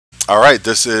All right,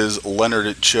 this is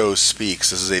Leonard Cho Speaks.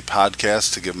 This is a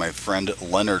podcast to give my friend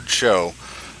Leonard Cho,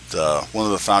 one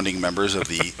of the founding members of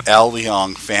the Al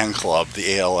Leong fan club, the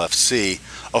ALFC,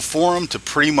 a forum to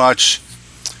pretty much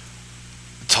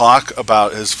talk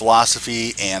about his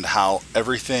philosophy and how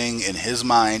everything in his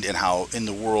mind and how in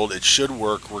the world it should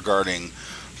work regarding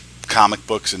comic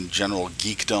books and general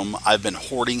geekdom. I've been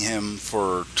hoarding him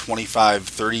for 25,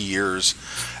 30 years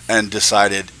and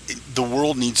decided the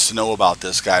world needs to know about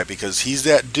this guy because he's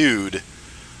that dude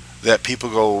that people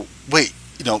go, wait,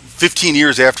 15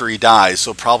 years after he dies,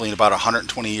 so probably in about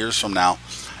 120 years from now,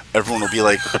 everyone will be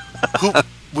like, who?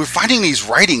 We're finding these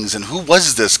writings, and who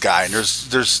was this guy? And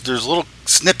there's little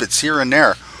snippets here and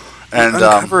there, and we're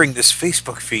uncovering this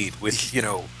Facebook feed with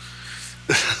a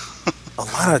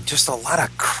lot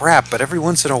of crap. But every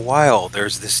once in a while,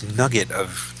 there's this nugget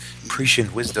of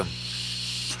prescient wisdom.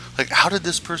 Like, how did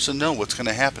this person know what's going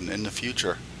to happen in the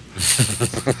future?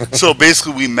 So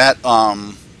basically, we met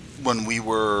when we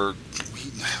were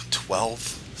 12,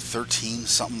 13,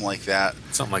 something like that.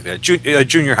 Something like that.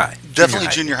 Junior high. Definitely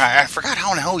junior high. I forgot how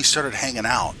in the hell we started hanging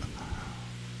out.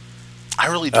 I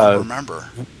really don't remember.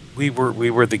 We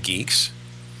were the geeks.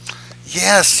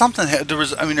 Yeah, something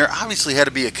there obviously had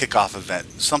to be a kickoff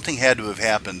event. Something had to have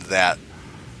happened that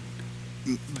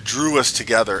drew us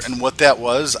together, and what that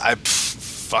was,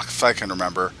 fuck if I can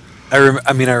remember. I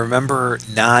remember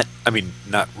not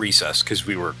recess, because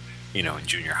we were, in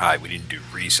junior high, we didn't do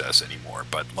recess anymore.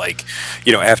 But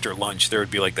after lunch, there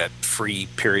would be like that free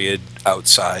period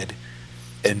outside,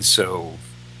 and so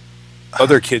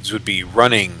other kids would be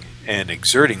running and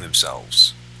exerting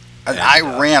themselves. And I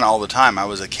ran all the time. I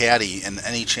was a caddy, and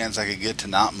any chance I could get to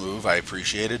not move, I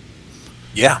appreciated.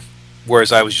 Yeah.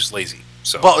 Whereas I was just lazy.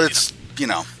 So it's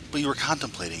but you were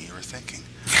contemplating, you were thinking,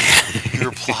 you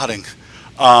were plotting.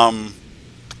 And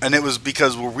it was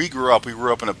because where we grew up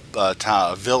in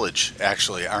a village,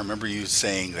 actually. I remember you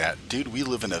saying that, dude, we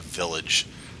live in a village.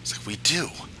 It's like, we do.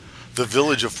 The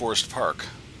village of Forest Park.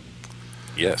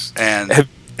 Yes. And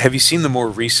have you seen the more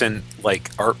recent,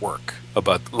 artwork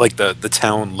about, the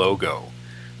town logo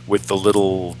with the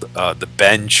little, the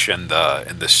bench and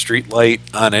the street light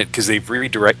on it? Because they've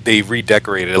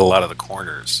redecorated a lot of the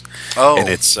corners. Oh. And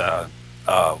it's, oh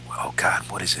God,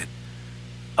 what is it?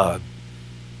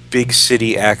 Big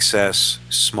city access,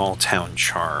 small town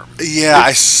charm. Yeah,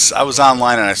 I was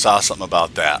online and I saw something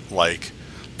about that. We're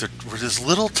this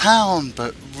little town,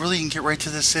 but really you can get right to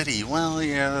the city. Well,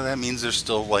 yeah, that means there's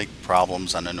still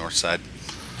problems on the north side.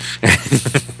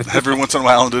 Every once in a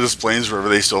while into this Plains River,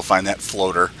 they still find that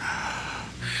floater.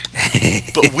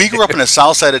 But we grew up in the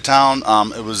south side of town.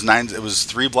 It was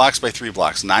 3 blocks by 3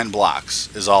 blocks. 9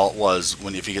 blocks is all it was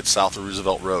if you get south of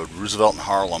Roosevelt Road, Roosevelt and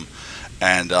Harlem,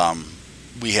 and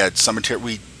we had cemetery.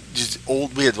 We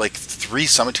had 3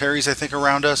 cemeteries, I think,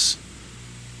 around us.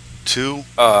 2.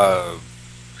 Well,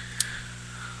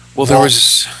 there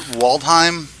was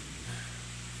Waldheim,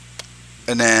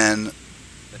 and then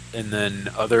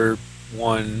other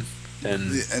one,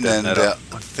 and then that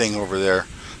thing over there.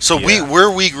 So yeah. where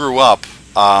we grew up.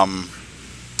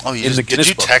 Did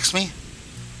you text me?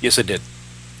 Yes, I did.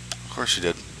 Of course you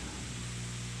did.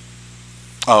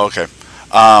 Oh, okay.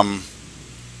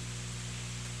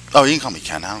 You can call me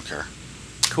Ken. I don't care.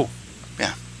 Cool.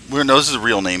 Yeah. This is a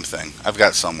real name thing. I've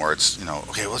got some where it's,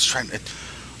 okay, let's try.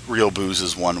 Real Booze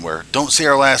is one where, don't say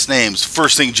our last names.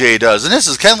 First thing Jay does. And this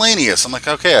is Ken Lanius. I'm like,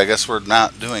 okay, I guess we're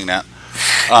not doing that.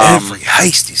 Every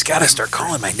heist, he's got to start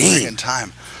calling my name.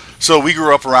 Time. So we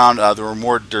grew up around,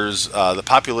 the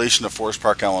population of Forest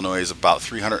Park, Illinois is about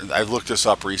 300. I looked this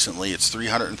up recently. It's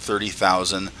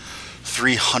 330,000.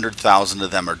 300,000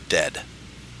 of them are dead.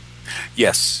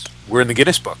 Yes. We're in the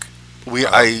Guinness Book. We're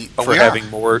having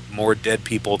more dead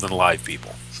people than alive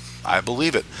people. I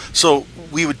believe it. So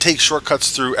we would take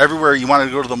shortcuts through everywhere. You wanted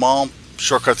to go to the mall,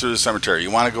 shortcut through the cemetery.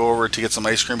 You want to go over to get some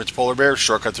ice cream at Polar Bear,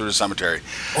 shortcut through the cemetery.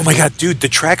 Oh my God, dude, the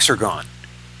tracks are gone.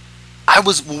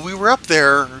 When we were up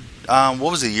there, what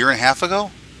was it, a year and a half ago?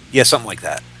 Yeah, something like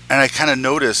that. And I kind of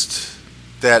noticed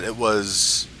that it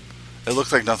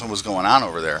looked like nothing was going on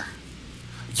over there.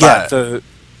 Yeah, the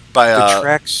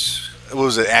tracks. What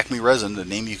was it, Acme Resin, the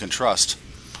name you can trust.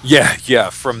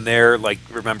 Yeah. From there,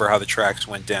 remember how the tracks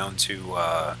went down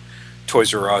to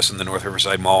Toys R Us and the North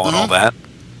Riverside Mall and all that?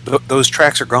 Those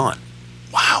tracks are gone.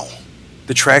 Wow.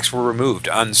 The tracks were removed.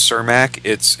 On Cermak,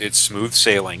 it's smooth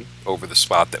sailing over the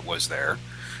spot that was there.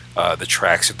 The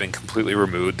tracks have been completely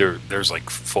removed. There's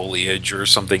foliage or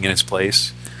something in its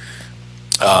place.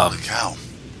 Holy cow.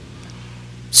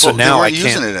 So now I can't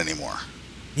using it anymore.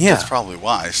 Yeah. That's probably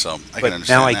why, so I can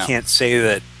understand now I that. can't say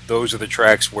that those are the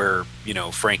tracks where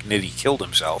Frank Nitti killed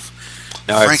himself.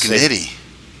 Now, Frank Nitti.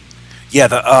 Yeah,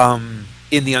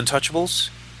 in The Untouchables.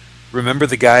 Remember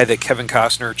the guy that Kevin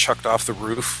Costner chucked off the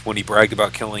roof when he bragged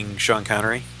about killing Sean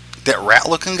Connery? That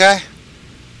rat-looking guy?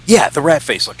 Yeah, the rat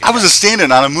face looking guy. I was a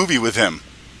stand-in on a movie with him.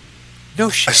 No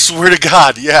shit. I swear to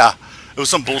God, yeah. It was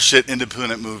some bullshit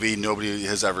independent movie nobody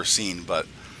has ever seen, but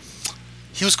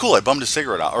he was cool. I bummed a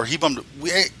cigarette out. Or he bummed...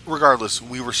 regardless,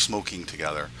 we were smoking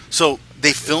together. So,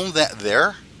 they filmed that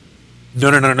there?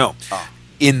 No. Oh.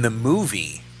 In the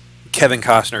movie, Kevin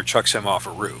Costner chucks him off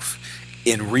a roof.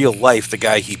 In real life, the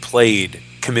guy he played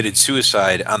committed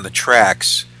suicide on the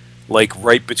tracks, like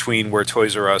right between where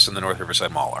Toys R Us and the North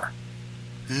Riverside Mall are.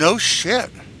 No shit.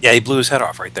 Yeah, he blew his head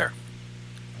off right there.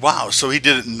 Wow, so he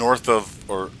did it north of,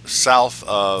 or south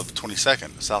of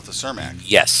 22nd, south of Cermak.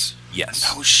 Yes.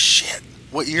 No shit.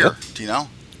 What year? Yep. Do you know?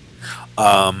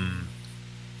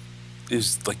 It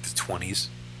was like the 20s.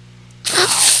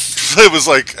 It was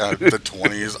like the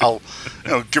 20s. I'll,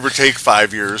 give or take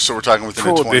 5 years. So we're talking within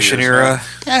the 20 years. Prohibition era.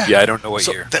 Right? Yeah, I don't know what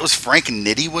year. That was Frank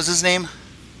Nitti was his name?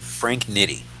 Frank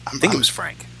Nitti. I think it was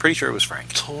Frank. Pretty sure it was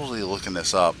Frank. Totally looking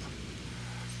this up.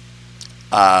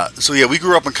 So yeah, we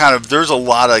grew up in there's a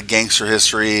lot of gangster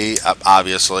history,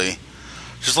 obviously.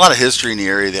 There's a lot of history in the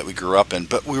area that we grew up in,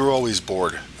 but we were always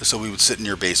bored. So we would sit in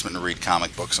your basement and read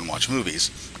comic books and watch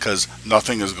movies because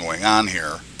nothing is going on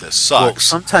here. This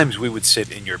sucks. Well, sometimes we would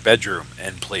sit in your bedroom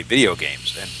and play video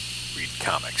games and read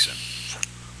comics.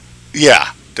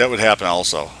 Yeah, that would happen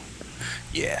also.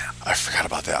 Yeah. I forgot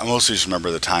about that. I mostly just remember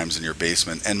the times in your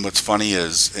basement. And what's funny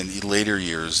is, in later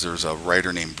years, there's a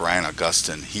writer named Brian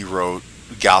Augustine. He wrote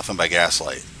Gotham by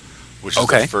Gaslight, which is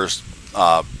the first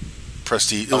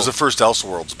prestige. It was the first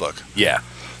Elseworlds book. Yeah.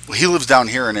 Well, he lives down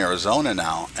here in Arizona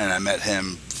now, and I met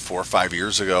him 4 or 5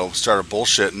 years ago. Started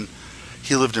bullshitting.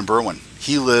 He lived in Berwyn.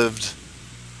 He lived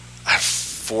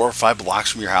 4 or 5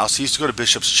 blocks from your house. He used to go to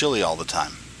Bishop's Chili all the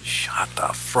time. Shut the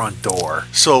front door.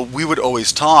 So we would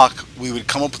always talk. We would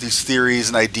come up with these theories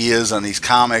and ideas on these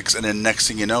comics, and then next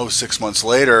thing you know, 6 months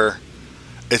later,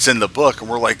 it's in the book, and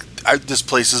we're like, this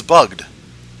place is bugged.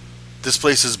 This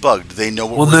place is bugged. They know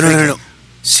what we're thinking. No.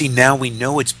 See, now we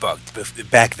know it's bugged.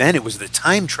 But back then, it was the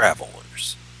time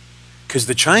travelers. Because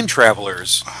the time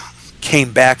travelers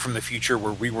came back from the future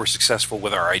where we were successful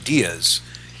with our ideas,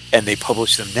 and they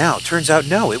published them now. Turns out,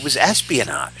 no, it was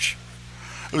espionage.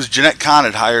 It was Jeanette Kahn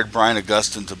had hired Brian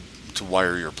Augustine to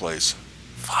wire your place.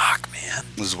 Fuck, man.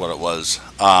 This is what it was.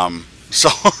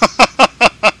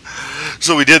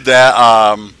 So we did that.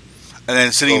 And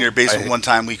then sitting in your basement one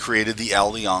time, we created the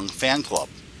Al Leong fan club.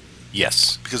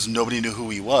 Yes. Because nobody knew who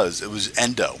he was. It was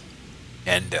Endo.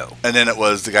 And then it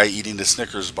was the guy eating the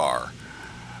Snickers bar.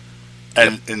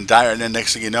 And then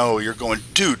next thing you know, you're going,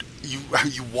 dude,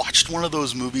 you watched one of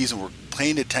those movies and were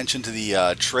paying attention to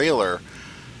the trailer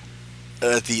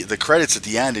at the credits at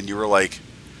the end, and you were like,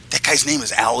 that guy's name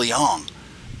is Al Leong.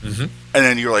 Mm-hmm. And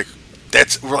then you're like,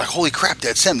 we're like, holy crap,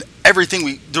 that's him.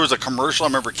 There was a commercial. I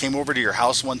remember I came over to your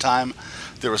house one time.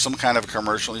 There was some kind of a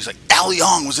commercial. And he's like, Al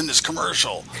Leong was in this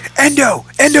commercial.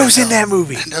 Endo's in that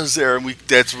movie. Endo's there, and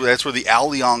that's where the Al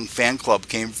Leong fan club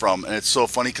came from. And it's so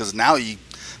funny because now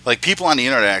people on the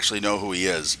internet actually know who he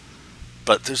is.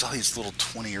 But there's all these little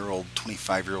 20-year-old,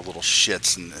 25-year-old little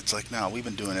shits, and it's like, no, we've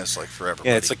been doing this like forever.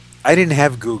 Yeah, it's like, I didn't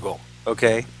have Google,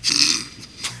 okay?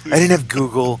 I didn't have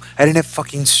Google. I didn't have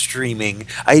fucking streaming.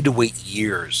 I had to wait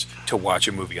years to watch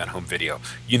a movie on home video.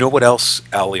 You know what else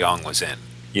Al Leong was in?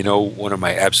 You know, one of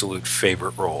my absolute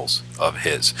favorite roles of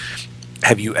his.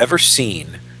 Have you ever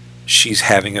seen She's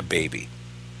Having a Baby?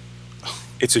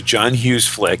 It's a John Hughes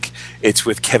flick. It's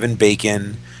with Kevin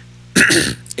Bacon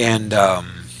and...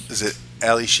 Is it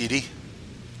Ali Sheedy?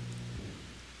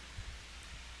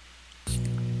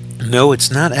 No,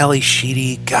 it's not Ali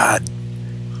Sheedy. God,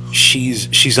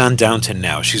 she's on Downton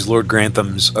now. She's Lord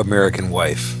Grantham's American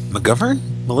wife. McGovern?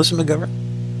 Melissa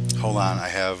McGovern? Hold on, I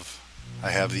have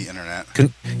the internet.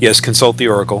 Yes, consult the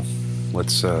Oracle.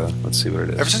 Let's see what it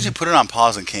is. Ever since you put it on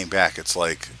pause and came back, it's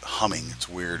like humming. It's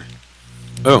weird.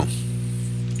 Oh,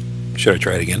 should I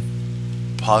try it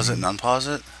again? Pause it and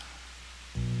unpause it.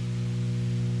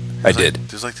 I did.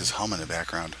 There's like this hum in the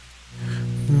background.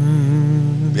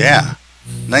 Yeah.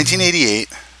 1988.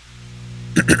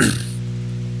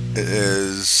 It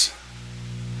is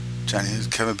John Hughes,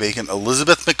 Kevin Bacon,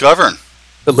 Elizabeth McGovern.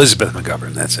 Elizabeth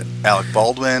McGovern, that's it. Alec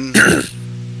Baldwin.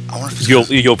 I wonder if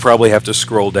you'll probably have to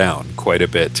scroll down quite a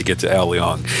bit to get to Al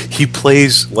Leong. He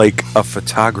plays like a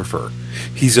photographer.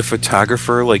 He's a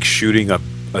photographer like shooting a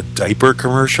diaper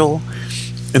commercial.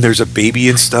 and there's a baby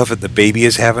and stuff, and the baby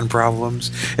is having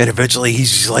problems, and eventually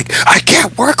he's just like, I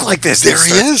can't work like this. There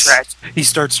he is. He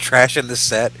starts trashing the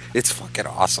set. It's fucking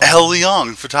awesome. Al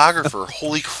Leong, photographer.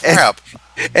 Holy crap.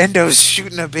 Endo's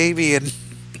shooting a baby and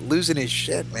losing his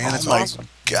shit, man. It's awesome.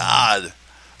 God.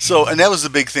 So, and that was the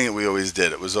big thing that we always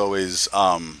did. It was always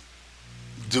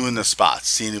doing the spots,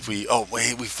 seeing if we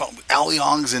found Al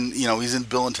Leong's in, he's in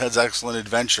Bill and Ted's Excellent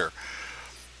Adventure.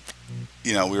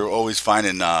 We were always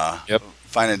finding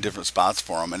different spots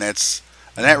for him, and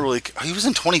that really, he was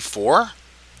in 24.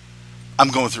 I'm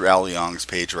going through Al Leong's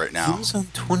page right now. He was on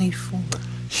 24.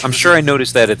 I'm sure I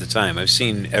noticed that at the time. I've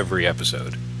seen every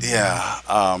episode. Yeah.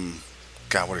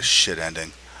 God, what a shit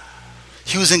ending.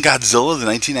 He was in Godzilla, the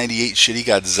 1998 shitty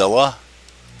Godzilla.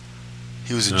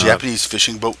 He was a Japanese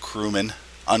fishing boat crewman,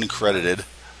 uncredited.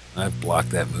 I've blocked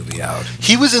that movie out.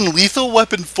 He was in Lethal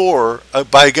Weapon 4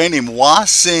 by a guy named Wa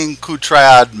Singh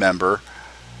Kutriad member,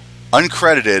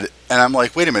 uncredited, and I'm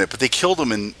like, wait a minute, but they killed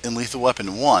him in Lethal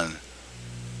Weapon 1.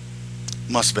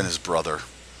 Must have been his brother.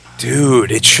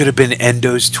 Dude, it should have been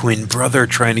Endo's twin brother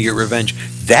trying to get revenge.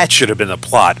 That should have been the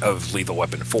plot of Lethal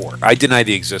Weapon 4. I deny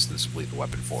the existence of Lethal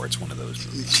Weapon 4. It's one of those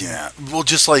movies. Yeah. Well,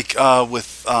 just like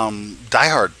with Die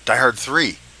Hard. Die Hard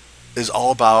 3 is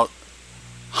all about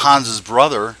Hans's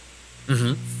brother.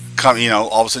 Mm-hmm.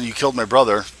 All of a sudden you killed my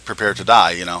brother, prepare to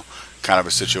die, kind of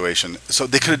a situation. So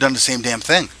they could have done the same damn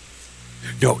thing.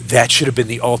 No, that should have been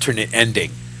the alternate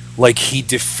ending. Like he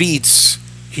defeats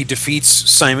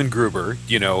Simon Gruber,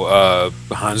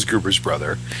 Hans Gruber's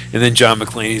brother, and then John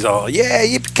McClane, he's all, yeah,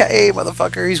 yippee-ki-yay,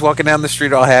 motherfucker. He's walking down the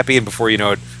street all happy, and before you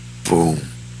know it, boom,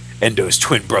 Endo's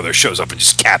twin brother shows up and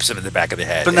just caps him in the back of the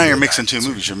head. But now you're mixing two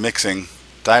movies. You're mixing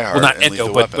Die Hard. Well, not and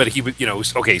Endo, but he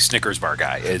was okay. Snickers bar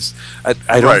guy is.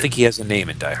 I don't think he has a name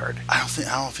in Die Hard. I don't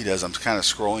know if he does. I'm kind of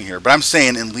scrolling here, but I'm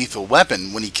saying in Lethal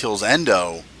Weapon when he kills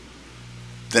Endo,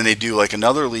 then they do like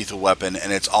another Lethal Weapon,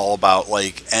 and it's all about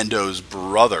like Endo's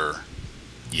brother.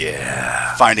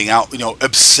 Yeah. Finding out,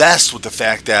 obsessed with the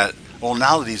fact that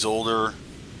now that he's older,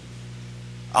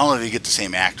 I don't know if you get the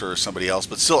same actor or somebody else,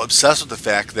 but still obsessed with the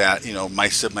fact that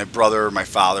my brother, my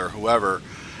father, whoever.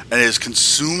 And it has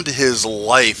consumed his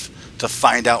life to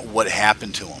find out what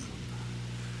happened to him.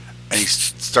 And he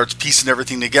starts piecing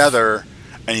everything together,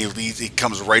 and he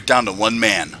comes right down to one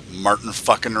man, Martin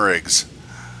fucking Riggs.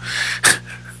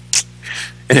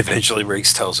 And eventually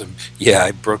Riggs tells him, yeah,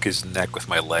 I broke his neck with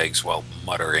my legs while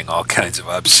muttering all kinds of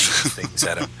obscene things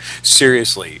at him.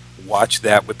 Seriously, watch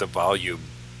that with the volume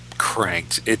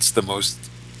cranked. It's the most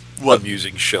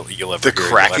amusing shit you'll ever hear. The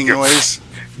cracking noise?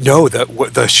 No,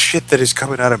 the shit that is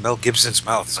coming out of Mel Gibson's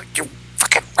mouth is like, you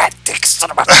fucking rat dick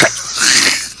son of a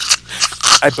bitch.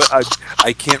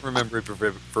 I can't remember it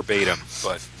verbatim,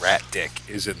 but rat dick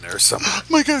is in there somewhere. Oh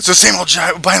my God, it's the same old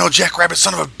albino jackrabbit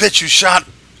son of a bitch who shot,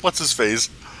 what's his face?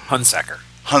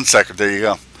 Hunsaker, there you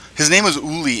go. His name was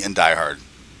Uli in Die Hard.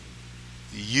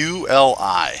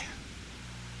 U-L-I.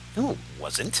 No, it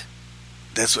wasn't.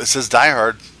 That's what it says, Die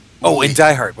Hard. Oh, Uli. in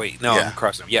Die Hard. Wait, no, Yeah. I'm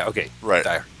crossing them. Yeah, okay. Right.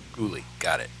 Die Hard. Uli,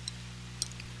 got it.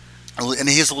 And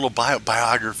he has a little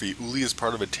biography. Uli is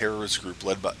part of a terrorist group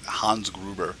led by Hans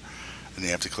Gruber, and they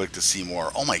have to click to see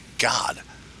more. Oh my God.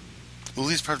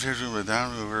 Uli's part of a terrorist group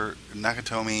down over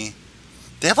Nakatomi.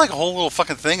 They have like a whole little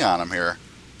fucking thing on him here.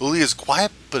 Uli is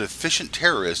quiet but efficient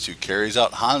terrorist who carries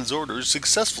out Han's orders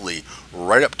successfully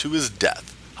right up to his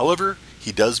death. However,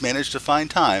 he does manage to find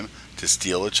time to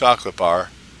steal a chocolate bar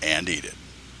and eat it.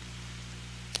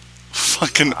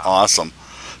 Fucking awesome.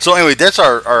 So anyway, that's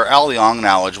our Al Leong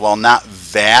knowledge. While not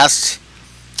vast,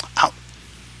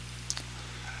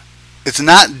 it's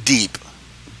not deep,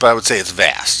 but I would say it's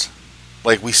vast.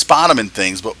 Like, we spot him in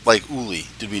things, but like Uli,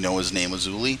 did we know his name was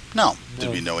Uli? No. Did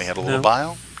we know he had a little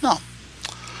bio? No.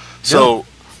 So,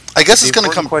 I guess it's going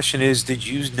to come. The question is, did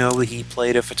you know he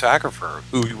played a photographer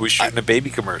who was shooting a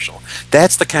baby commercial?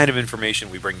 That's the kind of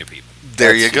information we bring to people.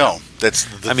 There you go. That's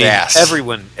the vast.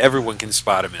 Everyone can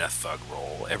spot him in a thug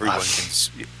role.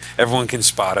 Everyone can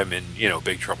spot him in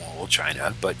Big Trouble in Little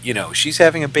China. But she's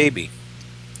having a baby.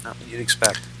 Not what you'd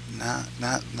expect. Not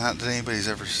that anybody's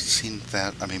ever seen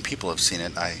that. I mean, people have seen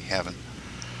it. I haven't.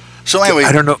 So anyway,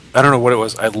 I don't know what it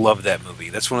was. I love that movie.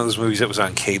 That's one of those movies that was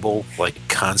on cable like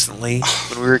constantly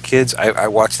when we were kids. I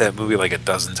watched that movie like a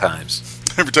dozen times.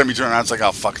 Every time you turn around, it's like,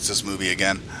 oh fuck, it's this movie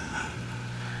again.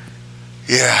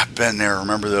 Yeah, been there.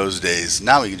 Remember those days.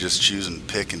 Now we can just choose and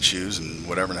pick and choose and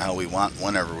whatever the hell we want,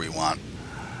 whenever we want.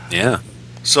 Yeah.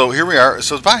 So here we are.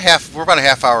 So it's we're about a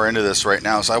half hour into this right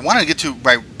now. So I want to get to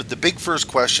the big first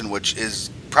question, which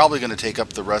is probably going to take up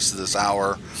the rest of this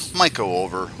hour. Might go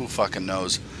over. Who fucking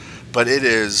knows? But it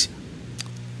is,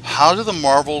 how do the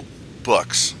Marvel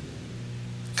books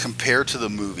compared to the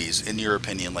movies, in your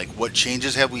opinion? Like, what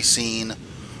changes have we seen?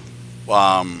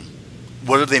 Um,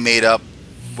 what have they made up?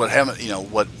 What haven't,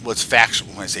 what's factual?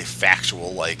 When I say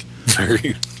factual, like,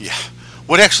 yeah,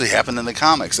 what actually happened in the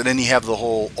comics? And then you have the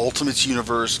whole Ultimates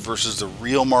universe versus the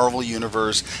real Marvel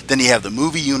universe. Then you have the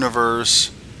movie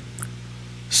universe.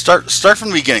 Start from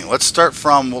the beginning. Let's start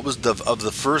from what was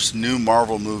the first new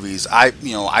Marvel movies. I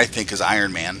think is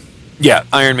Iron Man. Yeah,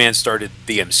 Iron Man started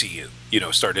the MCU.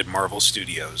 Started Marvel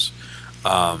Studios,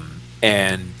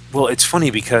 and well, it's funny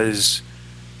because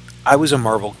I was a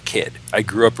Marvel kid. I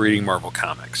grew up reading Marvel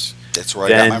comics. That's where I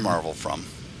got my Marvel from.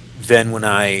 Then when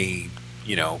I,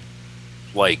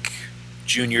 like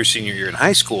junior, senior year in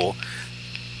high school,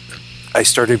 I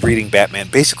started reading Batman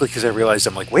basically because I realized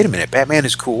I'm like, wait a minute, Batman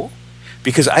is cool.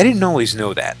 Because I didn't always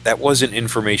know that. That wasn't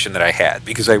information that I had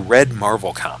because I read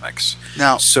Marvel comics.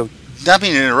 Now, so not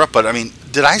meaning to interrupt, but I mean,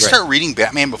 did I start reading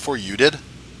Batman before you did?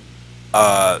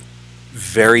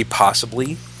 Very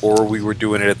possibly, or we were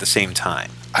doing it at the same time.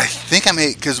 I think I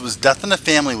made, because it was Death in the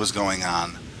Family was going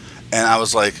on, and I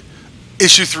was like,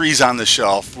 issue 3's on the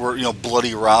shelf, where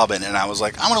Bloody Robin, and I was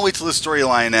like, I'm gonna wait till the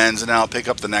storyline ends, and then I'll pick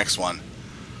up the next one.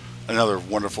 Another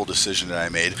wonderful decision that I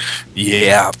made.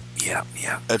 Yeah.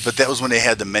 But that was when they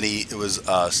had it was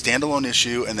a standalone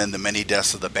issue, and then the many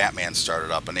deaths of the Batman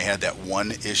started up, and they had that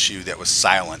one issue that was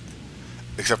silent,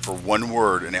 except for one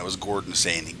word, and it was Gordon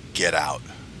saying, "Get out."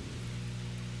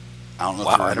 I don't know.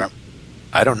 Wow,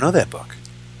 I don't know that book.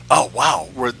 Oh wow,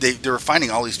 where they were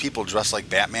finding all these people dressed like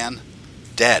Batman,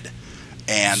 dead,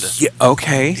 and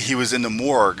okay, he was in the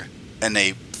morgue, and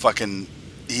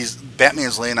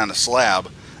Batman's laying on a slab,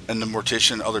 and the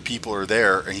mortician, other people are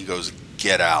there, and he goes,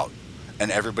 "Get out,"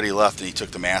 and everybody left, and he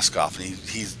took the mask off, and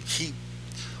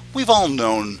we've all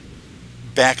known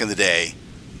back in the day,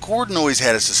 Gordon always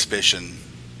had a suspicion.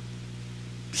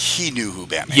 He knew who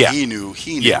Batman. Yeah. He knew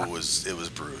it was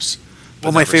Bruce.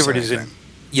 Well, my favorite is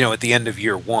at the end of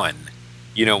year one,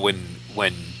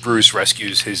 when Bruce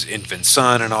rescues his infant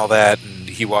son and all that, and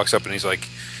he walks up and he's like,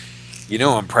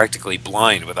 I'm practically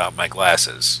blind without my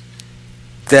glasses.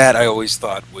 That I always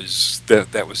thought was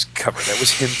that was covered. That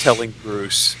was him telling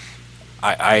Bruce,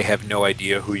 I have no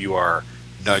idea who you are.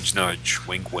 Nudge, nudge,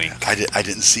 wink, wink. I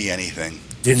didn't see anything.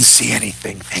 Didn't see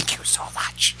anything. Thank you so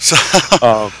much.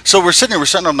 So we're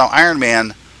sitting up now. Iron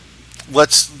Man.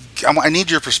 I need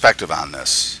your perspective on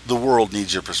this. The world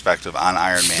needs your perspective on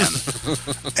Iron Man.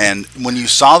 And when you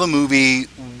saw the movie,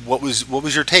 what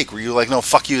was your take? Were you like, no,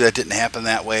 fuck you, that didn't happen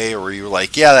that way? Or were you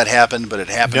like, yeah, that happened, but it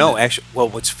happened? No, actually, well,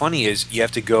 what's funny is you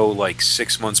have to go like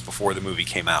 6 months before the movie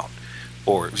came out.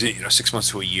 Or, 6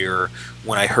 months to a year.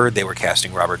 When I heard they were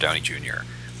casting Robert Downey Jr.,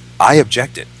 I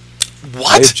objected.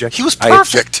 What? He was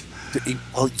perfect.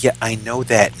 Well, yeah, I know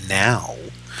that now.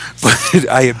 But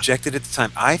I objected at the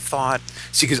time.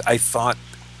 Because I thought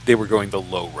they were going the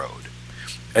low road.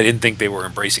 I didn't think they were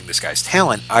embracing this guy's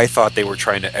talent. I thought they were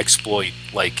trying to exploit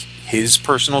like his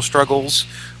personal struggles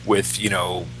with,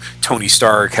 Tony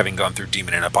Stark having gone through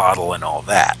Demon in a Bottle and all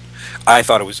that. I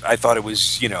thought it was, I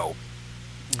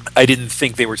didn't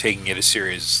think they were taking it as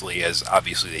seriously as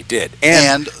obviously they did.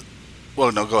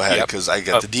 Well, no, go ahead, because I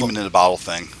got the Demon in a Bottle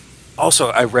thing. Also,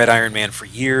 I read Iron Man for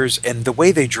years, and the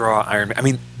way they draw Iron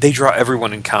Man, they draw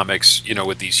everyone in comics,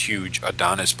 with these huge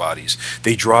Adonis bodies.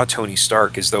 They draw Tony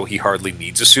Stark as though he hardly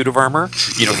needs a suit of armor.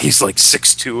 He's like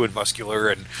 6'2" and muscular,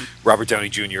 and Robert Downey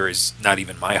Jr. is not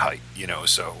even my height,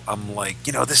 so I'm like,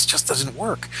 this just doesn't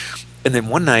work. And then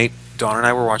one night, Dawn and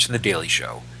I were watching The Daily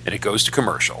Show, and it goes to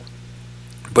commercial.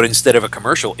 But instead of a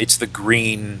commercial, it's the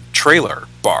green trailer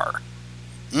bar,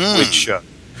 which...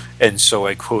 and so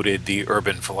I quoted the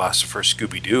urban philosopher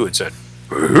Scooby-Doo and said,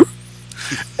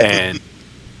 and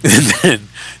then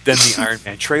the Iron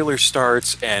Man trailer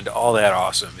starts, and all that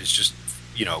awesome is just,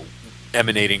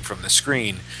 emanating from the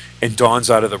screen, and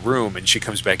Dawn's out of the room, and she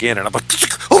comes back in, and I'm like,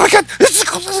 oh my God, this is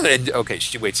cool. And okay,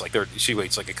 she waits like a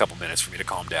couple minutes for me to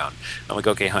calm down. I'm like,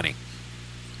 okay, honey,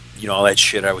 all that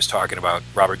shit I was talking about,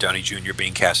 Robert Downey Jr.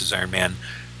 being cast as Iron Man,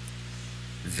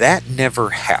 that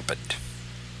never happened.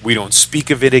 We don't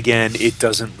speak of it again. It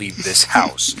doesn't leave this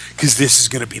house because this is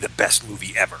going to be the best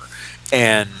movie ever,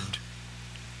 and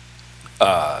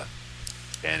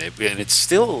it's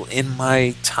still in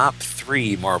my top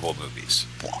 3 Marvel movies.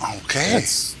 Okay,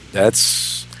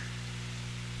 that's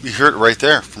you heard it right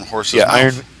there from horse's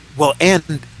mouth.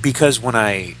 And because when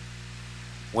I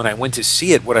went to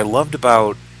see it, what I loved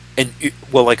about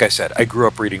like I said, I grew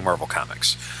up reading Marvel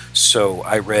comics, so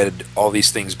I read all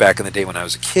these things back in the day when I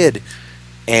was a kid.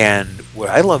 And what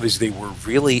I love is they were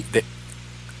really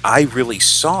I really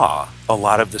saw a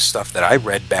lot of the stuff that I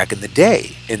read back in the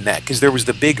day in that, because there was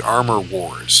the big Armor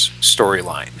Wars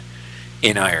storyline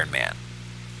in Iron Man,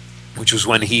 which was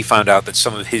when he found out that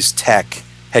some of his tech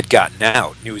had gotten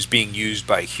out and it was being used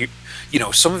by,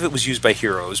 some of it was used by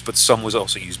heroes, but some was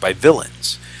also used by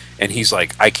villains. And he's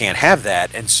like, I can't have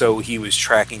that. And so he was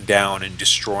tracking down and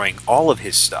destroying all of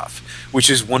his stuff, which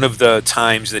is one of the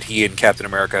times that he and Captain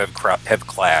America have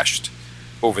clashed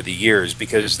over the years,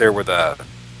 because there's the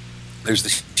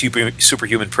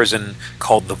superhuman prison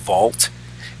called the Vault,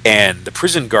 and the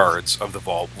prison guards of the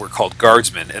Vault were called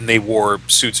guardsmen, and they wore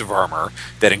suits of armor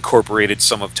that incorporated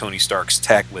some of Tony Stark's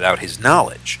tech without his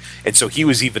knowledge. And so he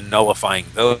was even nullifying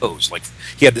those. Like,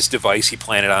 he had this device he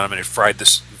planted on him, and it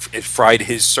fried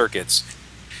his circuits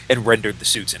and rendered the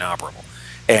suits inoperable.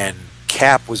 And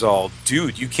Cap was all,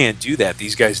 dude, you can't do that.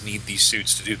 These guys need these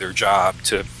suits to do their job,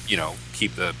 to,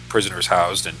 keep the prisoners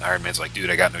housed. And Iron Man's like, dude,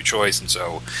 I got no choice. And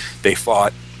so they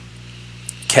fought.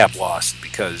 Cap lost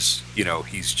because,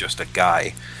 he's just a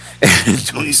guy. And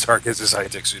Tony Stark has this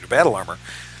high-tech suit of battle armor.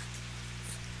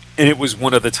 And it was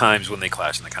one of the times when they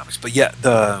clashed in the comics. But yeah,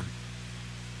 the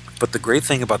great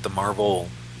thing about the Marvel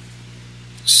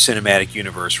Cinematic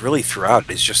Universe really throughout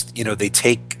is just, they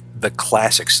take the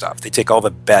classic stuff. They take all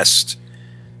the best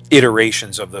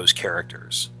iterations of those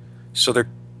characters. So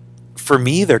for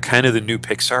me, they're kind of the new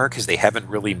Pixar, because they haven't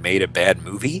really made a bad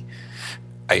movie.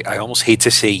 I almost hate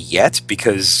to say yet,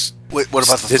 because... Wait, what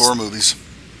about the Thor movies?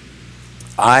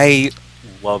 I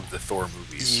love the Thor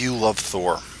movies. You love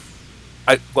Thor.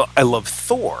 I love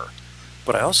Thor,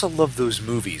 but I also love those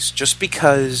movies just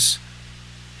because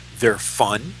they're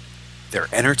fun, they're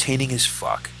entertaining as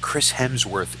fuck. Chris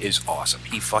Hemsworth is awesome.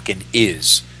 He fucking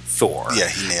is Thor. Yeah,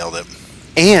 he nailed it.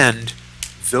 And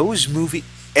those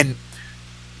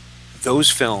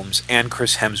films and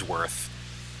Chris Hemsworth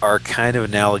are kind of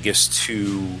analogous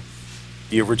to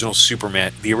the original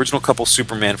couple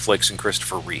Superman flicks and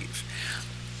Christopher Reeve.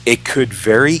 It could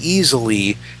very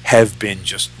easily have been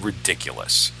just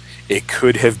ridiculous. It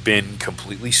could have been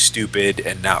completely stupid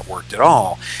and not worked at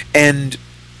all. And,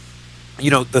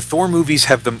 the Thor movies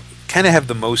have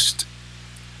the most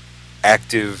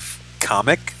active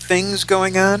comic things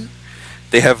going on.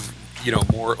 They have,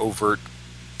 more overt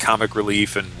comic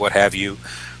relief and what have you.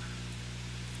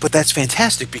 But that's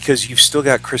fantastic, because you've still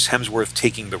got Chris Hemsworth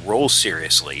taking the role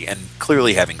seriously and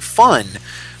clearly having fun.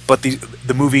 But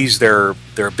the movies, they're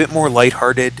a bit more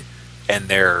lighthearted, and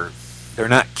they're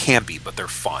not campy, but they're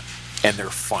fun and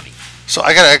they're funny. So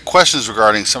I got questions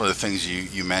regarding some of the things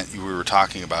you were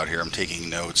talking about here. I'm taking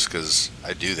notes because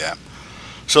I do that.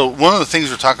 So one of the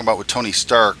things we're talking about with Tony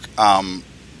Stark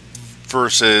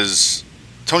versus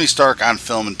Tony Stark on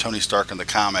film and Tony Stark in the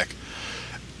comic.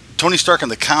 Tony Stark in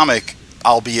the comic,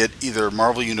 albeit either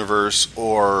Marvel Universe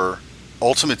or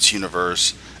Ultimates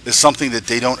Universe, is something that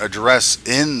they don't address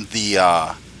in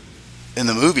the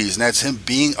movies, and that's him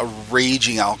being a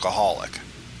raging alcoholic.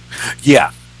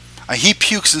 Yeah. He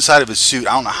pukes inside of his suit,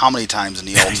 I don't know how many times in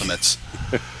the Ultimates.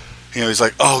 He's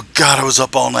like, oh God, I was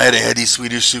up all night, I had these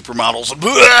Swedish supermodels,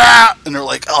 and they're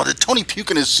like, oh, did Tony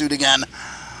puke in his suit again?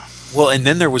 Well, and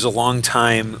then there was a long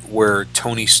time where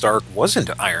Tony Stark wasn't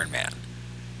Iron Man.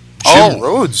 Jim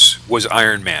Rhodes was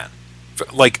Iron Man.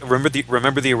 Like,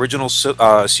 remember the original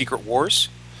Secret Wars?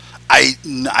 I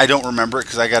don't remember it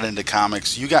because I got into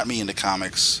comics. You got me into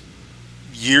comics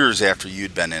years after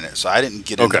you'd been in it, so I didn't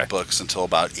get into books until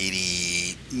about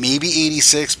 80, maybe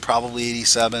 86, probably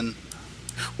 87.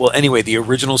 Well, anyway, the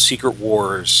original Secret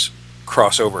Wars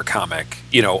crossover comic,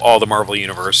 all the Marvel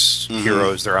Universe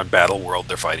heroes, they're on Battle World,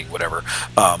 they're fighting, whatever.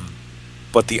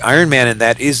 But the Iron Man in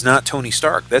that is not Tony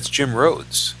Stark. That's Jim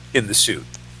Rhodes in the suit,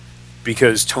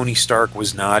 because Tony Stark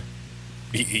was not.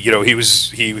 He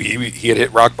had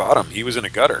hit rock bottom. He was in a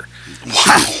gutter.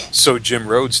 Wow. So Jim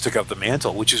Rhodes took up the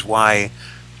mantle, which is why,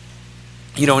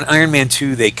 in Iron Man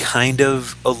 2, they kind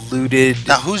of alluded.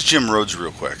 Now, who's Jim Rhodes,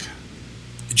 real quick?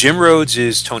 Jim Rhodes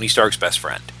is Tony Stark's best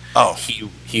friend. Oh.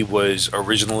 He was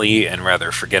originally and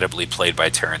rather forgettably played by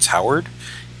Terrence Howard,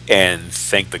 and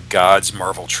thank the gods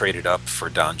Marvel traded up for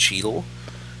Don Cheadle.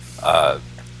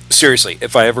 Seriously,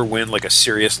 if I ever win like a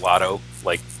serious lotto,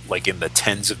 like in the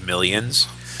tens of millions,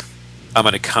 I'm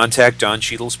going to contact Don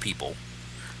Cheadle's people.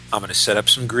 I'm going to set up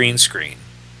some green screen.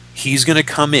 He's going to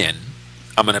come in.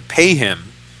 I'm going to pay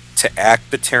him to act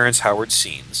the Terrence Howard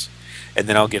scenes, and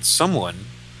then I'll get someone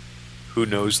who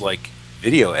knows like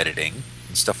video editing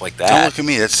and stuff like that. Don't look at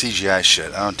me. That's CGI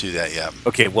shit. I don't do that yet.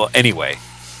 Okay, well, anyway,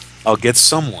 I'll get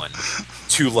someone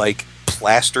to like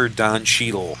plaster Don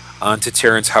Cheadle onto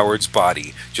Terrence Howard's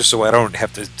body, just so I don't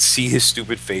have to see his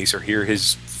stupid face or hear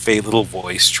his puffy little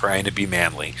voice trying to be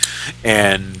manly,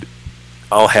 and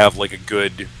I'll have like a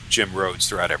good Jim Rhodes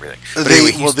throughout everything. But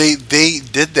anyway, They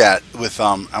did that with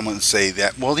I'm going to say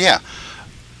that, well, yeah,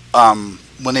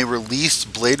 when they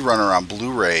released Blade Runner on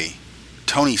Blu-ray,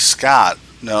 Tony Scott,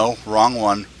 no, wrong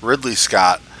one, Ridley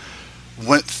Scott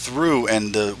went through,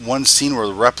 and the one scene where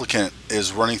the replicant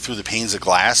is running through the panes of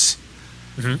glass,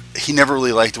 he never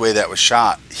really liked the way that was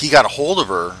shot. He got a hold of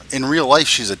her. In real life,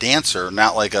 she's a dancer,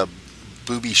 not like a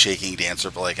booby shaking dancer,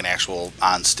 but like an actual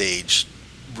on stage,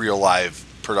 real live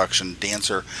production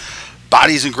dancer.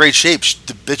 Body's in great shape.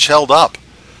 The bitch held up.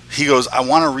 He goes, I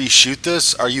want to reshoot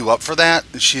this. Are you up for that?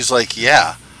 And she's like,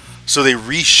 yeah. So they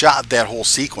reshot that whole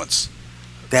sequence.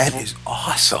 That is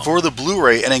awesome. For the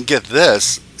Blu-ray, and then get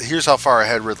this. Here's how far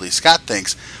ahead Ridley Scott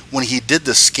thinks. When he did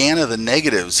the scan of the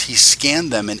negatives, he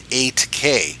scanned them in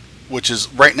 8K, which is,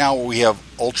 right now we have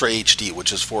Ultra HD,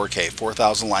 which is 4K,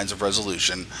 4,000 lines of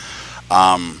resolution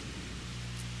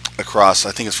across,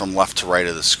 I think it's from left to right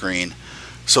of the screen.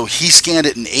 So he scanned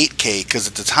it in 8K, because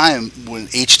at the time when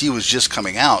HD was just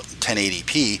coming out,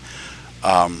 1080p,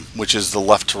 which is the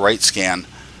left to right scan,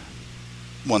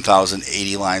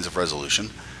 1,080 lines of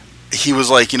resolution. He was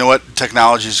like, you know what,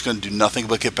 technology is going to do nothing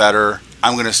but get better.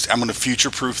 I'm going to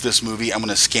future-proof this movie. I'm going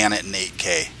to scan it in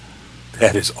 8K.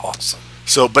 That is awesome.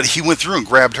 So, but he went through and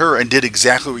grabbed her and did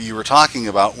exactly what you were talking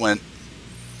about. Went,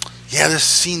 yeah, this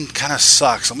scene kind of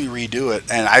sucks. Let me redo it.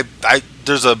 And I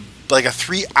there's a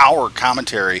 3-hour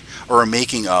commentary or a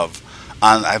making of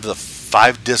on. I have the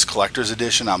 5-disc collector's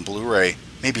edition on Blu-ray.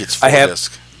 Maybe it's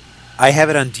 4-disc. I have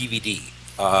it on DVD.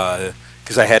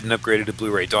 Because I hadn't upgraded to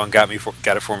Blu-ray. Dawn got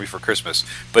it for me for Christmas.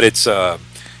 But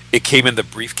it came in the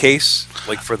briefcase,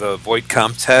 like for the Voight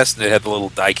comp test, and it had the little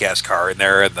die-cast car in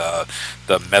there and the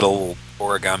metal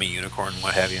origami unicorn,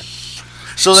 what have you.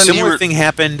 So then similar thing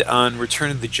happened on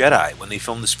Return of the Jedi when they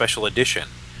filmed the special edition,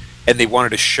 and they wanted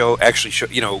to show,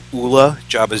 Ula,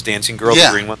 Jabba's dancing girl, the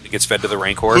green one that gets fed to the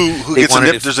Rancor. Who gets a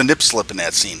nip? There's a nip slip in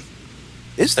that scene.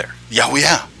 Is there?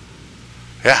 Yeah,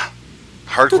 yeah.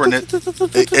 Hardcore knit.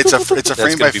 It's a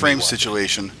frame by frame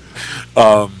situation.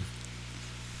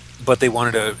 But they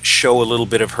wanted to show a little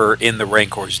bit of her in the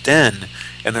Rancor's den,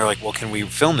 and they're like, "Well, can we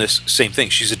film this?" Same thing.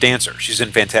 She's a dancer. She's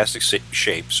in fantastic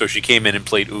shape, so she came in and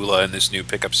played Ula in this new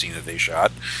pickup scene that they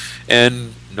shot,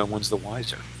 and no one's the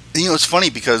wiser. You know, it's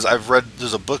funny because I've read.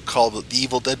 There's a book called The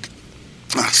Evil Dead.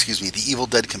 The Evil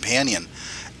Dead Companion.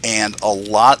 And a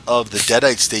lot of the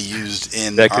Deadites they used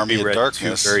in Army of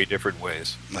Darkness. Two very different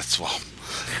ways. That's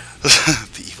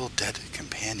The Evil Dead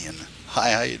Companion.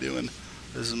 Hi, how you doing?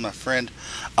 This is my friend.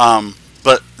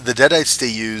 But the Deadites they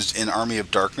used in Army of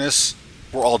Darkness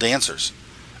were all dancers,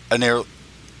 and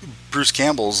Bruce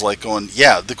Campbell's like going,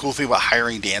 yeah. The cool thing about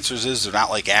hiring dancers is they're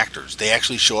not like actors. They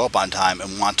actually show up on time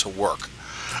and want to work.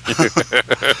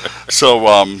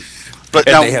 So. But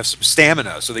and now, they have some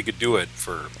stamina, so they could do it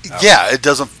for hours. Yeah, it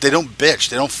doesn't. They don't bitch.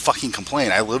 They don't fucking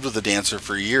complain. I lived with a dancer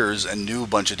for years and knew a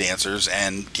bunch of dancers,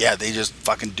 and yeah, they just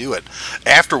fucking do it.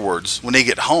 Afterwards, when they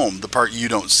get home, the part you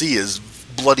don't see is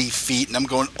bloody feet, and I'm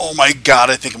going, oh my god,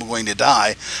 I think I'm going to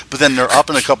die. But then they're up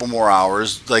in a couple more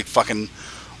hours, like fucking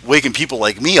waking people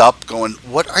like me up, going,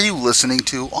 what are you listening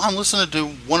to? Oh, I'm listening to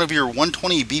one of your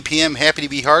 120 BPM Happy to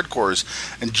Be Hardcores,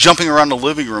 and jumping around the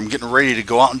living room, getting ready to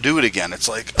go out and do it again. It's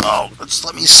like, oh, just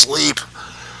let me sleep.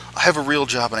 I have a real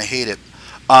job and I hate it.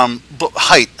 But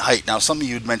height. Now, something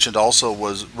you'd mentioned also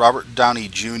was Robert Downey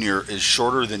Jr. is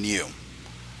shorter than you.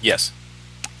 Yes.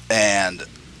 And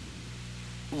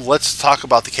let's talk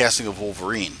about the casting of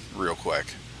Wolverine real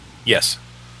quick. Yes.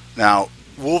 Now,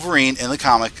 Wolverine in the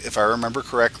comic, if I remember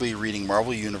correctly, reading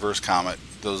Marvel Universe comic,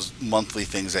 those monthly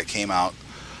things that came out,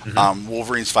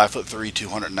 Wolverine's 5'3",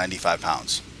 295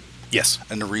 pounds. Yes.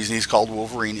 And the reason he's called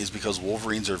Wolverine is because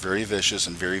Wolverines are very vicious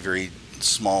and very, very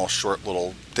small, short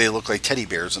little... They look like teddy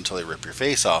bears until they rip your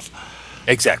face off.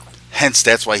 Exactly. Hence,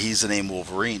 that's why he's the name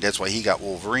Wolverine. That's why he got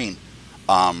Wolverine,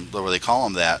 where they call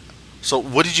him that. So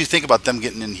what did you think about them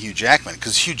getting in Hugh Jackman?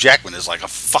 Because Hugh Jackman is like a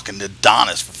fucking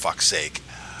Adonis, for fuck's sake.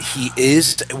 He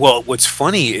is. Well, what's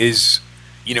funny is,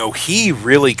 he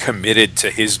really committed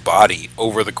to his body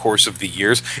over the course of the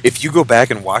years. If you go back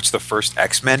and watch the first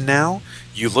X-Men now,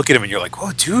 you look at him and you're like,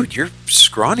 oh, dude, you're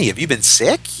scrawny. Have you been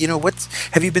sick?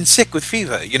 Have you been sick with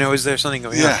fever? Is there something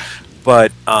going on?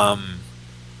 But because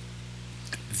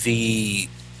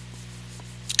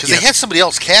they had somebody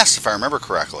else cast, if I remember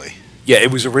correctly. Yeah,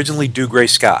 it was originally Dougray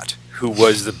Scott, who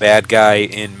was the bad guy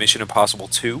in Mission Impossible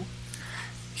 2.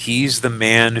 He's the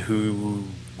man who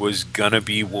was gonna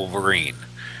be Wolverine,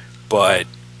 but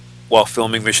while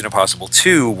filming Mission Impossible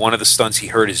 2, one of the stunts he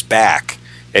hurt his back,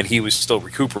 and he was still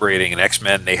recuperating. And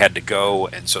X-Men, they had to go,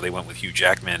 and so they went with Hugh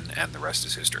Jackman, and the rest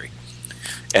is history.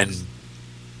 And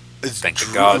thank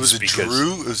the gods, because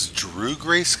Drew. It was Drew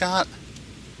Gray Scott.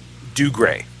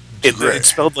 Dougray. It's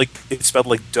spelled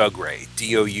like Doug Ray,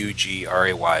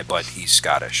 Dougray, but he's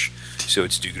Scottish, so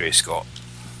it's Dougray Scott.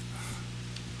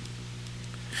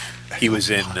 He was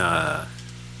in.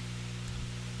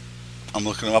 I'm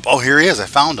looking him up. Oh, here he is. I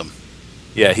found him.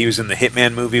 Yeah, he was in the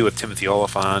Hitman movie with Timothy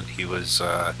Olyphant. He was.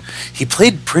 He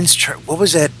played Prince Charming. What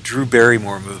was that Drew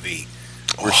Barrymore movie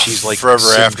where she's like Forever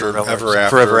After?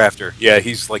 Forever After. Yeah,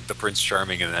 he's like the Prince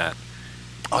Charming in that.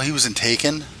 Oh, he was in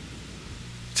Taken.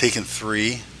 Taken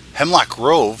 3. Hemlock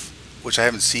Grove, which I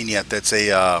haven't seen yet. That's a.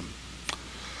 The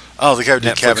guy who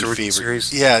did Cabin Fever.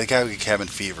 Series? Yeah, the guy who did Cabin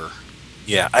Fever.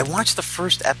 Yeah, I watched the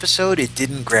first episode. It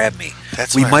didn't grab me.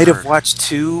 We might have watched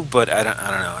 2, but I don't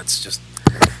know. It's just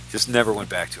never went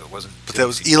back to it. Wasn't. But that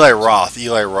was Eli Roth.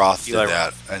 Eli Roth did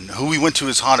that, and who we went to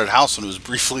his haunted house when it was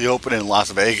briefly open in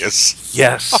Las Vegas.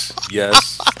 Yes.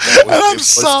 It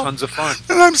was tons of fun.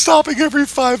 And I'm stopping every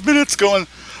 5 minutes, going,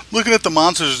 looking at the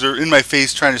monsters. They're in my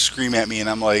face, trying to scream at me, and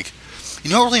I'm like, you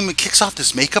know what really kicks off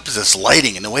this makeup is this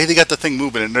lighting and the way they got the thing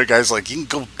moving. And the guy's like, you can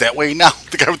go that way now.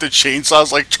 The guy with the chainsaw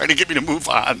is like trying to get me to move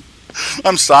on.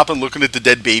 I'm stopping, looking at the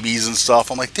dead babies and stuff.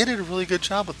 I'm like, they did a really good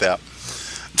job with that.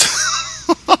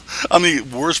 I'm the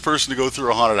worst person to go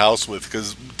through a haunted house with,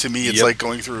 because to me it's like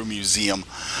going through a museum.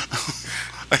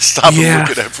 I stop and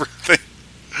look at everything.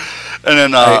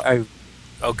 And then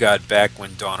oh God, back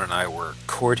when Dawn and I were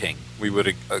courting, we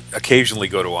would occasionally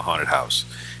go to a haunted house.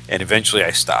 And eventually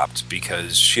I stopped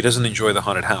because she doesn't enjoy the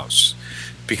haunted house.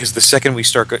 Because the second we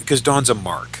start, because Dawn's a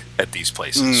mark at these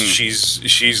places.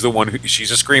 She's the one who,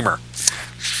 she's a screamer.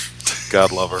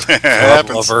 God love her. God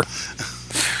love her.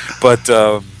 But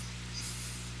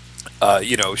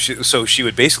so she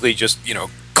would basically just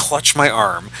clutch my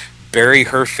arm, bury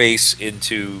her face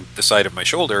into the side of my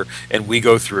shoulder, and we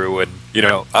go through, and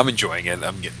I'm enjoying it.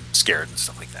 I'm getting scared and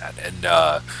stuff like that,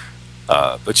 and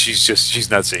but she's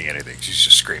not saying anything. She's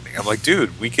just screaming. I'm like,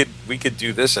 dude, we could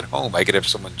do this at home. I could have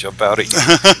someone jump out at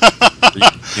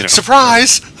you.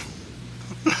 Surprise.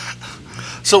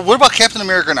 So what about Captain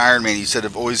America and Iron Man? You said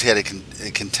have always had a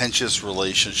contentious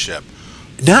relationship.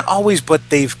 Not always, but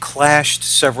they've clashed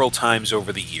several times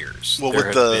over the years. Well,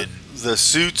 with the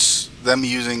suits, them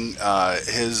using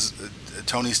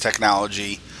Tony's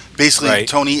technology. Basically, right.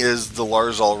 Tony is the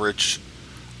Lars Ulrich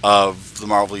of the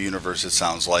Marvel Universe, it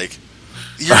sounds like.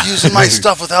 You're using my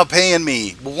stuff without paying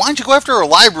me. Well, why don't you go after a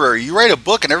library? You write a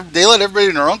book, and they let everybody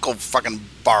and their uncle fucking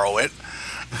borrow it.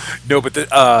 No, but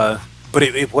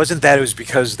it wasn't that. It was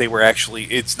because they were actually.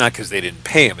 It's not because they didn't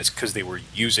pay him. It's because they were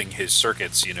using his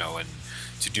circuits, and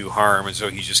to do harm, and so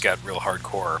he just got real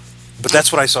hardcore. But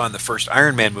that's what I saw in the first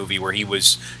Iron Man movie, where he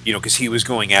was, because he was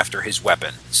going after his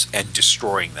weapons and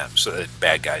destroying them so that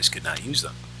bad guys could not use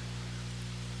them.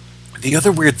 The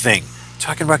other weird thing,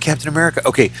 talking about Captain America,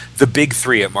 okay, the big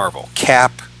three at Marvel,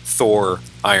 Cap, Thor,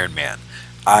 Iron Man.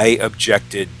 I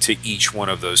objected to each one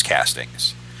of those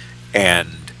castings.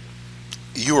 And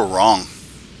you were wrong.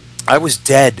 I was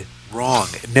dead wrong.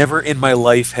 Never in my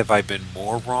life have I been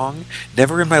more wrong.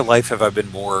 Never in my life have I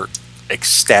been more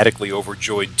ecstatically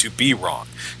overjoyed to be wrong.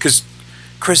 Because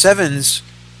Chris Evans,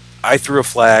 I threw a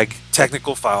flag,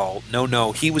 technical foul,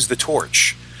 no, he was the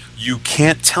Torch. You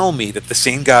can't tell me that the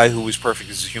same guy who was perfect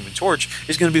as the Human Torch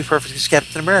is going to be perfect as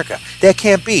Captain America. That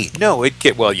can't be. No, it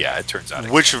can't. Well, yeah, it turns out.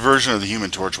 Which version of the Human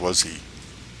Torch was he?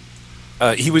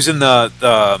 He was in the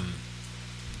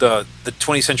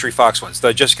 20th Century Fox ones,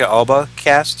 the Jessica Alba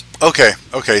cast. Okay.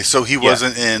 So he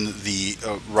wasn't in the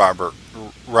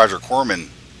Roger Corman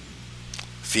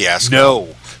fiasco.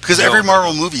 No, because every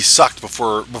Marvel movie sucked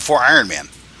before Iron Man.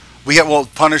 We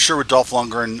got Punisher with Dolph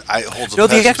Lundgren. Holds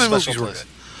the X-Men movies were good.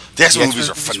 The X-Men movies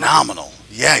are phenomenal.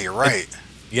 Yeah, you're right.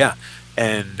 Yeah,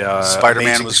 and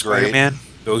Spider-Man was great. Spider-Man,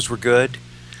 those were good.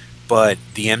 But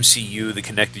the MCU, the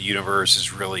connected universe,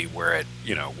 is really where it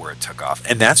took off,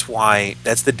 and that's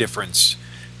the difference,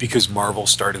 because Marvel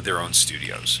started their own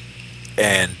studios,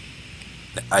 and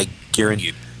I guarantee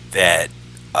you that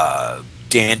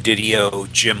Dan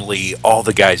Didio, Jim Lee, all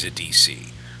the guys at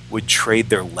DC would trade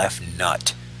their left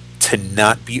nut to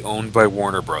not be owned by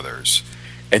Warner Brothers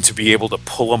and to be able to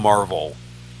pull a Marvel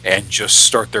and just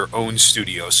start their own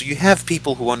studio. So you have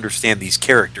people who understand these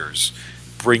characters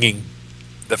bringing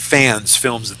the fans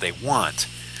films that they want.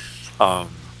 But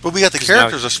we got the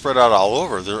characters are spread out all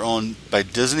over. They're owned by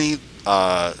Disney,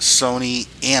 Sony,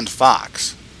 and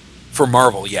Fox. For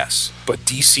Marvel, yes. But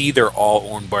DC, they're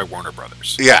all owned by Warner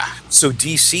Brothers. Yeah. So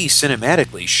DC,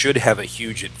 cinematically, should have a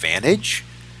huge advantage.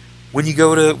 when you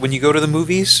go to the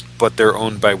movies, but they're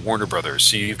owned by Warner Brothers,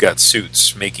 so you've got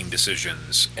Suits making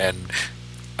decisions. And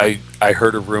I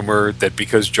heard a rumor that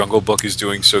because Jungle Book is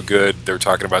doing so good, they're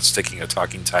talking about sticking a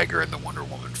talking tiger in the Wonder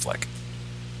Woman flick.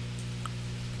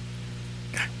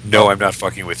 No, I'm not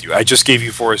fucking with you. I just gave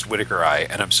you Forrest Whitaker eye,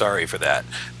 and I'm sorry for that.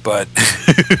 But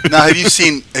Now, have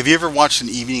you ever watched An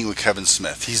Evening with Kevin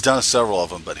Smith? He's done several of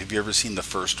them, but have you ever seen the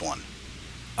first one?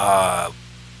 uh,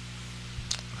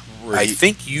 Where I he,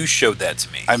 think you showed that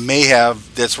to me. I may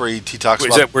have. That's where he talks Is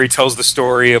about that where he tells the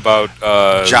story about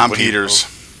John when Peters,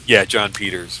 yeah, John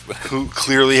Peters. who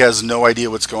clearly has no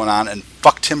idea what's going on, and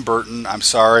fuck Tim Burton. I'm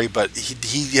sorry, but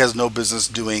he has no business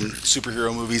doing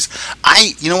superhero movies.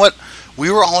 You know what? We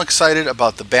were all excited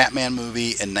about the Batman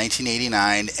movie in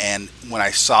 1989, and when I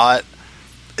saw it,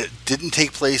 it didn't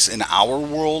take place in our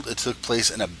world. It took place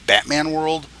in a Batman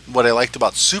world. What I liked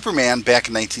about Superman back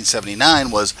in 1979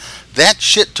 was that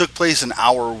shit took place in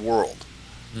our world.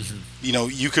 Hmm. You know,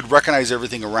 you could recognize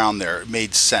everything around there. It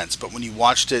made sense. But when you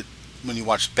watched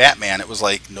Batman, it was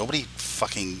like nobody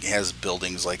fucking has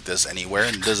buildings like this anywhere.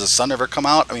 And does the sun ever come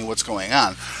out? I mean, what's going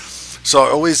on?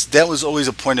 So that was always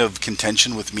a point of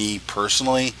contention with me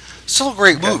personally. Still a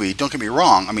great movie. Don't get me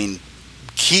wrong. I mean,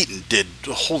 Keaton did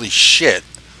holy shit.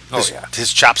 Oh yeah.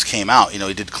 His chops came out. You know,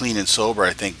 he did Clean and Sober,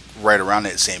 I think, right around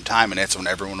at the same time, and that's when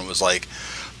everyone was like,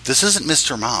 "This isn't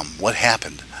Mr. Mom. What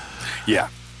happened?" Yeah.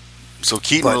 So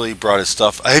Keaton really brought his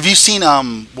stuff. Have you seen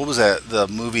what was that? The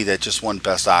movie that just won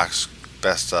best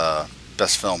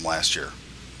film last year.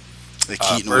 The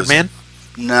Keaton Birdman?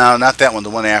 No, not that one. The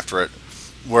one after it,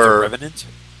 The where Revenant?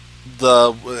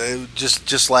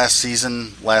 just last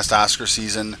Oscar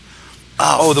season.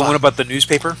 Oh, the fuck. one about the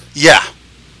newspaper? Yeah.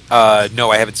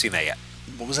 No, I haven't seen that yet.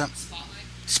 What was that?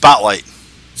 Spotlight.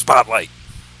 Spotlight.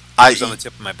 It's on the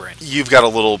tip of my brain. You've got a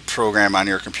little program on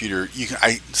your computer. You can.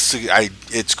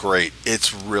 It's great.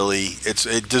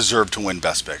 It deserved to win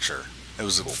Best Picture. It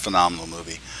was a phenomenal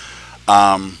movie.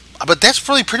 But that's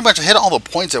really pretty much hit all the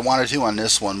points I wanted to on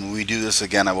this one. When we do this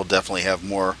again, I will definitely have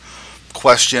more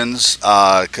questions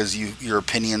because your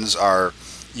opinions are.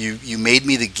 You made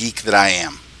me the geek that I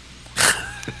am.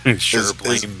 Sure,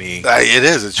 blame me. It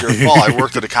is. It's your fault. I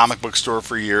worked at a comic book store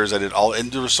for years. I did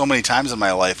and there were so many times in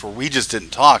my life where we just didn't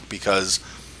talk because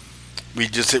we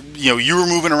just, you were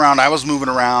moving around, I was moving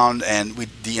around, and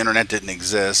the internet didn't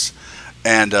exist.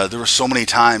 And there were so many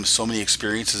times, so many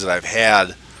experiences that I've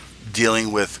had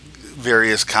dealing with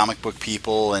various comic book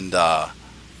people and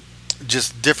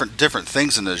just different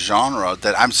things in the genre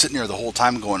that I'm sitting here the whole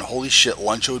time going, holy shit,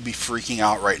 Luncho would be freaking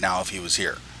out right now if he was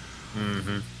here.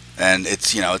 Mm-hmm. And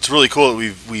it's really cool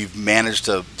that we've managed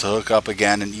to hook up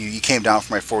again. And you came down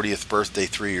for my 40th birthday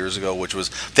 3 years ago,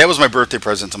 that was my birthday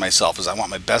present to myself. Is I want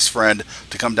my best friend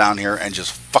to come down here and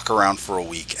just fuck around for a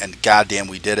week. And goddamn,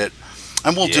 we did it.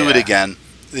 And we'll do it again.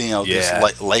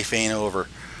 This life ain't over.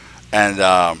 And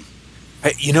I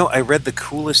read the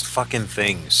coolest fucking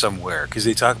thing somewhere because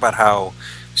they talk about how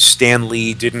Stan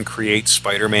Lee didn't create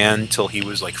Spider-Man till he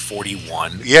was like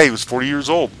 41. Yeah, he was 40 years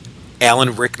old.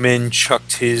 Alan Rickman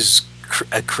chucked his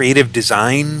creative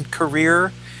design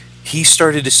career. He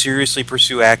started to seriously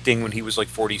pursue acting when he was like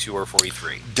 42 or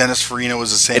 43. Dennis Farina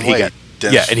was the same way.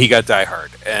 And he got Die Hard.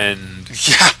 And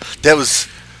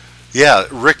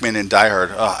Rickman in Die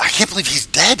Hard. I can't believe he's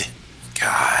dead.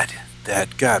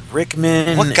 God,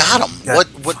 Rickman. What got him?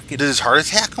 What did his heart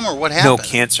attack him or what happened? No,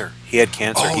 cancer. He had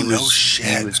cancer. Oh,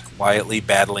 shit. He was quietly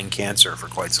battling cancer for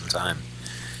quite some time.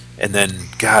 And then,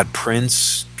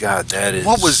 Prince,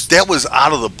 that was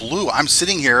out of the blue. I'm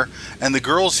sitting here, and the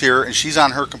girl's here, and she's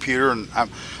on her computer, and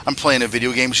I'm playing a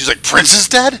video game, and she's like, Prince is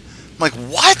dead? I'm like,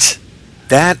 what?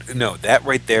 That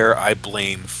right there, I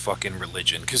blame fucking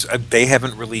religion, because they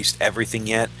haven't released everything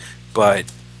yet,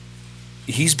 but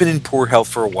he's been in poor health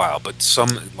for a while, but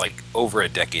over a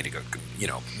decade ago,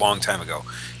 long time ago,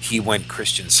 he went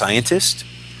Christian Scientist.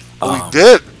 Oh, he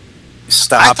did?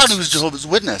 Stopped. I thought he was Jehovah's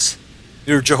Witness.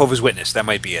 Or Jehovah's Witness, that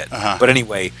might be it. Uh-huh. But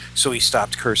anyway, so he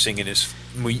stopped cursing in his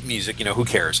music, who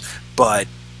cares? But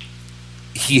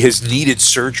he has needed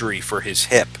surgery for his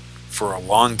hip for a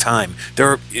long time.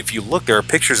 If you look, there are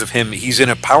pictures of him, he's in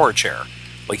a power chair.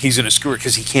 Like he's in a scooter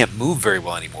because he can't move very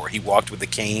well anymore. He walked with a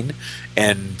cane,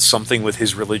 and something with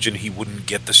his religion, he wouldn't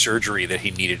get the surgery that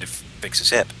he needed to fix his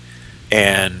hip.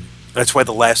 And that's why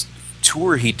the last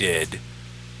tour he did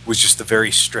was just the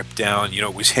very stripped down,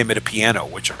 it was him at a piano,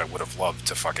 which I would have loved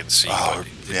to fucking see. Oh, but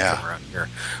it didn't come around here.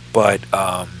 But,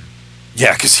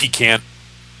 because he can't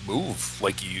move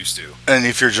like he used to. And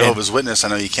if you're Jehovah's Witness, I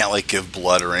know you can't, give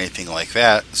blood or anything like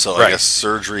that, so right. I guess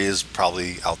surgery is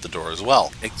probably out the door as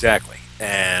well. Exactly.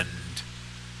 And,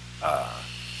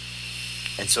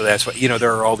 And so that's what,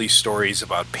 there are all these stories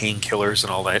about painkillers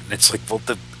and all that, and it's like, well,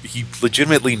 he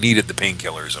legitimately needed the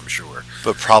painkillers, I'm sure.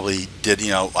 But probably did,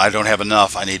 I don't have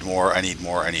enough. I need more. I need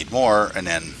more. I need more. And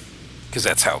then, Because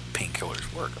that's how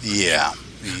painkillers work. yeah,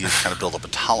 you just kind of build up a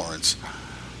tolerance.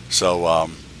 So,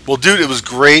 well, dude, it was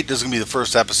great. This is gonna be the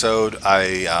first episode.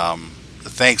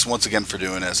 Thanks once again for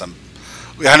doing this.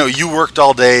 I know you worked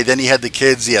all day. Then you had the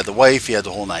kids. You had the wife. You had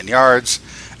the whole 9 yards,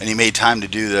 and you made time to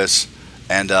do this.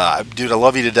 And dude, I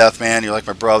love you to death, man. You're like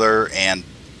my brother, and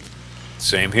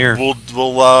Same here. we'll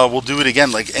do it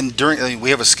again. Like, and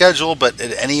we have a schedule, but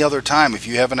at any other time, if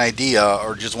you have an idea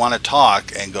or just want to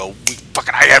talk and go,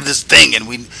 I have this thing, and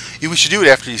we should do it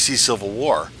after you see Civil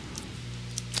War.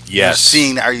 Yes.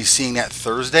 Are you seeing that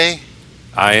Thursday?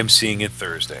 I am seeing it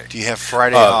Thursday. Do you have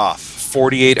Friday off?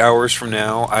 48 hours from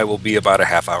now, I will be about a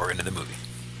half hour into the movie.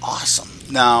 Awesome.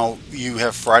 Now, you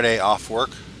have Friday off work?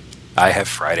 I have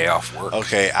Friday off work.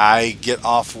 Okay, I get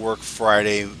off work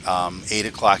Friday, 8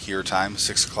 o'clock your time,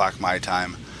 6 o'clock my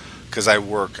time, because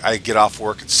I get off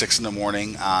work at 6 in the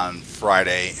morning on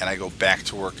Friday, and I go back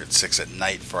to work at 6 at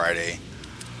night Friday.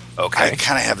 Okay. I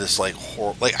kind of have this, I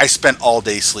spent all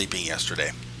day sleeping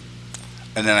yesterday.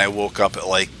 And then I woke up at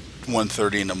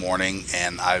 1:30 in the morning,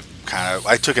 and I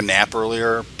took a nap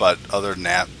earlier, but other than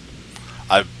that,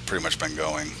 I've pretty much been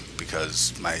going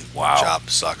because my job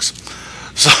sucks.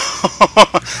 So,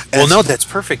 well, no, that's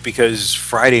perfect because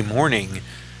Friday morning,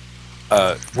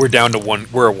 we're down to one.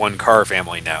 We're a one-car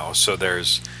family now, so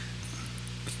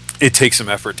it takes some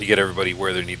effort to get everybody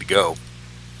where they need to go,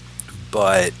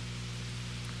 but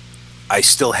I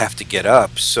still have to get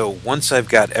up. So once I've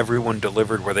got everyone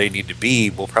delivered where they need to be,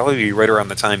 we'll probably be right around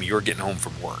the time you're getting home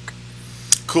from work.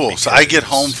 Cool. Because so I get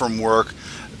home from work,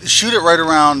 shoot it right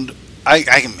around. I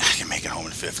can make it home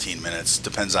in 15 minutes.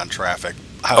 Depends on traffic.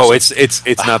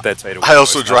 It's not that tight. I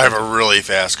also drive a really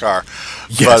fast car.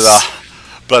 Yes.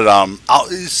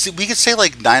 We could say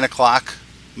 9 o'clock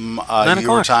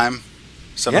your time,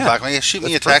 7 o'clock. Shoot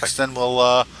me a text, and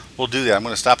we'll do that. I'm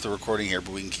going to stop the recording here,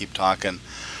 but we can keep talking.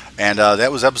 And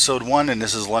that was episode 1, and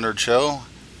this is Leonard Cho,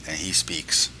 and he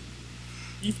speaks.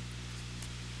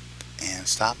 And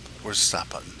stop. Where's the stop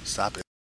button? Stop it.